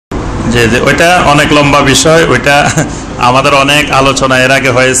যে ওইটা অনেক লম্বা বিষয়, ওইটা আমাদের অনেক আলোচনা এর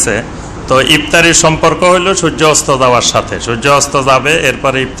আগে হয়েছে। তো ইফতারির সম্পর্ক হলো সূর্য অস্ত যাওয়ার সাথে, সূর্য অস্ত যাবে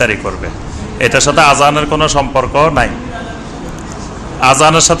এরপরে ইফতারি করবে, এটার সাথে আজানের কোনো সম্পর্ক নাই,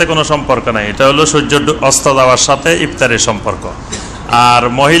 আজানের সাথে কোনো সম্পর্ক নাই, এটা হলো সূর্য অস্ত যাওয়ার সাথে ইফতারির সম্পর্ক। আর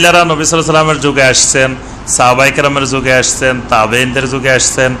মহিলারা নবী সাল্লাল্লাহু আলাইহি ওয়াসাল্লামের যুগে আসছেন, সাহাবায়ে কেরামের যুগে আসছেন, তাবেঈনদের যুগে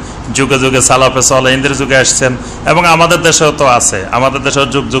আসছেন, যুগে যুগে সালাফে সালেহিনদের যুগে আসছেন, এবং আমাদের দেশেও তো আছে, আমাদের দেশেও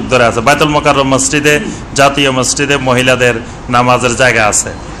যুগ যুগ ধরে আছে। বাইতুল মোকাররম মসজিদে, জাতীয় মসজিদে মহিলাদের নামাজের জায়গা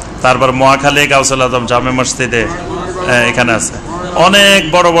আছে। তারপর মহাখালী গাউসুল আজম জামে মসজিদে এখানে আছে, অনেক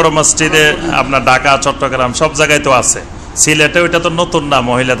বড় বড় মসজিদে আপনার ঢাকা, চট্টগ্রাম সব জায়গায় তো আছে। সিলেটে ওইটা তো নতুন না,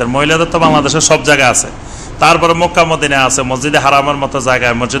 মহিলাদের তো বাংলাদেশের সব জায়গায় আছে। তারপরে মক্কা মদিনায় আছে, মসজিদে হারামের মতো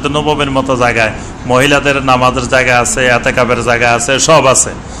জায়গায়, মসজিদে নববীর মতো জায়গায় মহিলাদের নামাজের জায়গা আছে, এতেকাবের জায়গা আছে, সব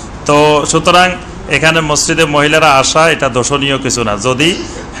আছে। তো সুতরাং এখানে মসজিদে মহিলারা আসা এটা দোষণীয় কিছু না, যদি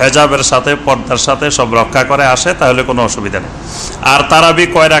হেজাবের সাথে, পর্দার সাথে সব রক্ষা করে আসে তাহলে কোনো অসুবিধা নেই। আর তারাবি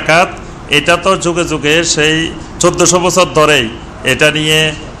কয় রাকাত, এটা তো যুগে যুগে সেই 1400 বছর ধরেই এটা নিয়ে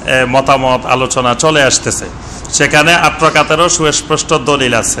মতামত আলোচনা চলে আসতেছে। সেখানে 8 রাকাতেরও সুস্পষ্ট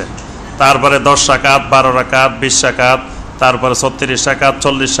দলিল আছে। তারপরে 10 রাকাত, 12 রাকাত, 20 রাকাত, তারপরে 36 রাকাত,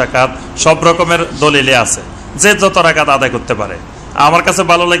 40 রাকাত, সব রকমের দলিলে আছে, যে যত রাকাত আদায় করতে পারে। আমার কাছে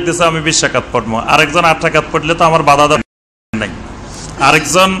ভালো লাগতেছে আমি 20 রাকাত পড়বো, আরেকজন 8 রাকাত পড়লে তো আমার বাধা নাই,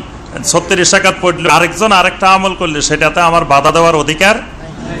 আরেকজন 36 রাকাত পড়লে, আরেকজন আরেকটা আমল করলে সেটাতে আমার বাধা দেওয়ার অধিকার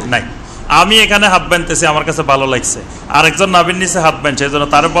নাই। আমি এখানে হাত বানতেছি, আমার কাছে ভালো লাগছে, আরেকজন নাবির নিচে হাত বানছে, এই জন্য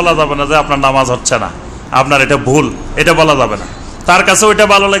তার বলা যাবে না যে আপনার নামাজ হচ্ছে না, আপনার এটা ভুল, এটা বলা যাবে না। তার কাছে ওইটা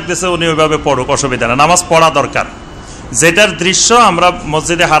ভালো লাগতেছে, উনি ওইভাবে পড়ুক, অসুবিধা না, নামাজ পড়া দরকার। যেটার দৃশ্য আমরা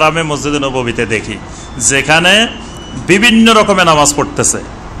মসজিদে হারামে, মসজিদে নববীতে দেখি, যেখানে বিভিন্ন রকমের নামাজ পড়তেছে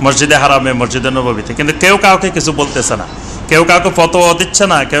মসজিদে হারামে, মসজিদে নববীতে, কিন্তু কেউ কাউকে কিছু বলতেছে না, কেউ কাউকে ফতোয়া দিচ্ছে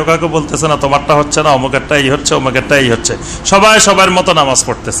না, কেউ কাউকে বলতেছে না তোমারটা হচ্ছে না, অমুকেরটা এই হচ্ছে, অমুকেরটা এই হচ্ছে, সবাই সবার মতো নামাজ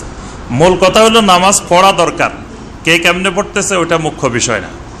পড়তেছে। মূল কথা হলো নামাজ পড়া দরকার, কে কেমনে পড়তেছে ওইটা মুখ্য বিষয় না।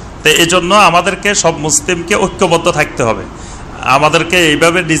 তো এই জন্য আমাদেরকে সব মুসলিমকে ঐক্যবদ্ধ থাকতে হবে। আমাদেরকে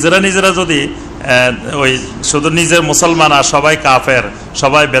এইভাবে নিজেরা যদি ওই শুধু নিজের মুসলমান আর সবাই কাফের,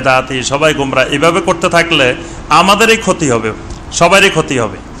 সবাই বেদাতি, সবাই গুমরা, এইভাবে করতে থাকলে আমাদেরই ক্ষতি হবে, সবারই ক্ষতি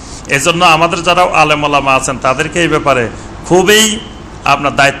হবে। এজন্য আমাদের যারা আলেম ওলামা আছেন তাদেরকে এই ব্যাপারে খুবই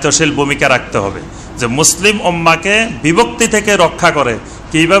আপনার দায়িত্বশীল ভূমিকা রাখতে হবে, যে মুসলিম উম্মাকে বিভক্তি থেকে রক্ষা করে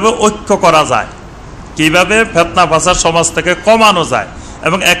কিভাবে ঐক্য করা যায়, কিভাবে ফিতনা ফাসাদ সমাজ থেকে কমানো যায়।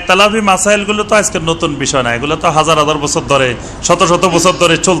 এবং একতলাফি মাসাইলগুলো তো আজকে নতুন বিষয় না, এগুলো তো হাজার হাজার বছর ধরে, শত শত বছর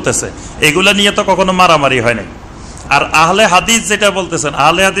ধরে চলতেছে, এগুলো নিয়ে তো কখনো মারামারি হয় নাই। আর আহলে হাদিস যেটা বলতেছেন,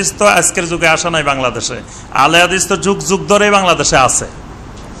 আহলে হাদিস তো আজকের যুগে আসা নাই বাংলাদেশে, আহলে হাদিস তো যুগ যুগ ধরেই বাংলাদেশে আছে।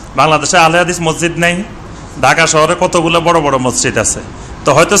 বাংলাদেশে আহলে হাদিস মসজিদ নেই, ঢাকা শহরে কতগুলো বড় বড় মসজিদ আছে। তো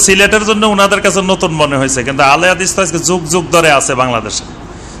হয়তো সিলেটের জন্য ওনাদের কাছে নতুন মনে হয়েছে, কিন্তু আহলে হাদিস তো আজকে যুগ যুগ ধরে আছে বাংলাদেশে।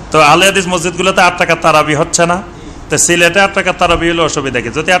 তো আহলে হাদিস মসজিদগুলোতে 8 টাকা তারাবি হচ্ছে না, তো সিলেটে 8 টাকা তারাবি হলে অসুবিধা কি?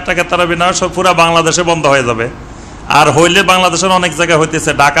 যদি 8 টাকা তারাবি না হয় সব পুরা বাংলাদেশে বন্ধ হয়ে যাবে। আর হইলে বাংলাদেশের অনেক জায়গায়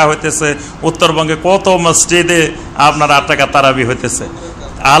হইতেছে, ঢাকা হইতেছে, উত্তরবঙ্গে কত মসজিদে আপনার 8 টাকা তারাবি হইতেছে।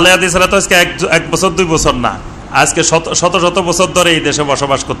 আহলে হাদিসরা তো আজকে 1 বছর 2 বছর না, আজকে শত শত বছর ধরে এই দেশে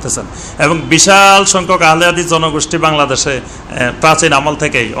বসবাস করতেছেন, এবং বিশাল সংখ্যক আহলে হাদিস জনগোষ্ঠী বাংলাদেশে প্রাচীন আমল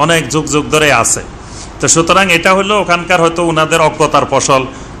থেকেই অনেক যুগ যুগ ধরে আছে। তো সুতরাং এটা হলো ওখানকার হয়তো ওনাদের অজ্ঞতার ফসল,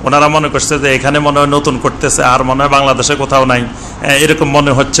 ওনারা মনে করছে যে এখানে মনে হয় নতুন করতেছে, আর মনে হয় বাংলাদেশে কোথাও নাই, এরকম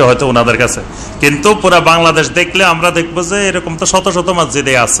মনে হচ্ছে হয়তো ওনাদের কাছে। কিন্তু পুরা বাংলাদেশ দেখলে আমরা দেখবো যে এরকম তো শত শত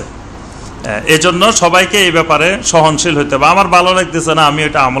মসজিদে আছে। এই জন্য সবাইকে এই ব্যাপারে সহনশীল হইতে হবে। আমার ভালো লাগতেছে না, আমি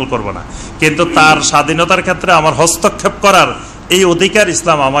এটা আমল করব না, কিন্তু তার স্বাধীনতার ক্ষেত্রে আমার হস্তক্ষেপ করার এই অধিকার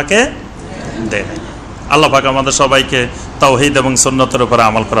ইসলাম আমাকে দেয়। আল্লাহ পাক আমাদের সবাইকে তাওহীদ এবং সুন্নতের উপরে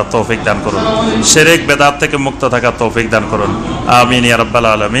আমল করার তৌফিক দান করুন, শিরক বেদাত থেকে মুক্ত থাকার তৌফিক দান করুন। আমিন ইয়া রাব্বাল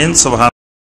আলামিন। সুবহান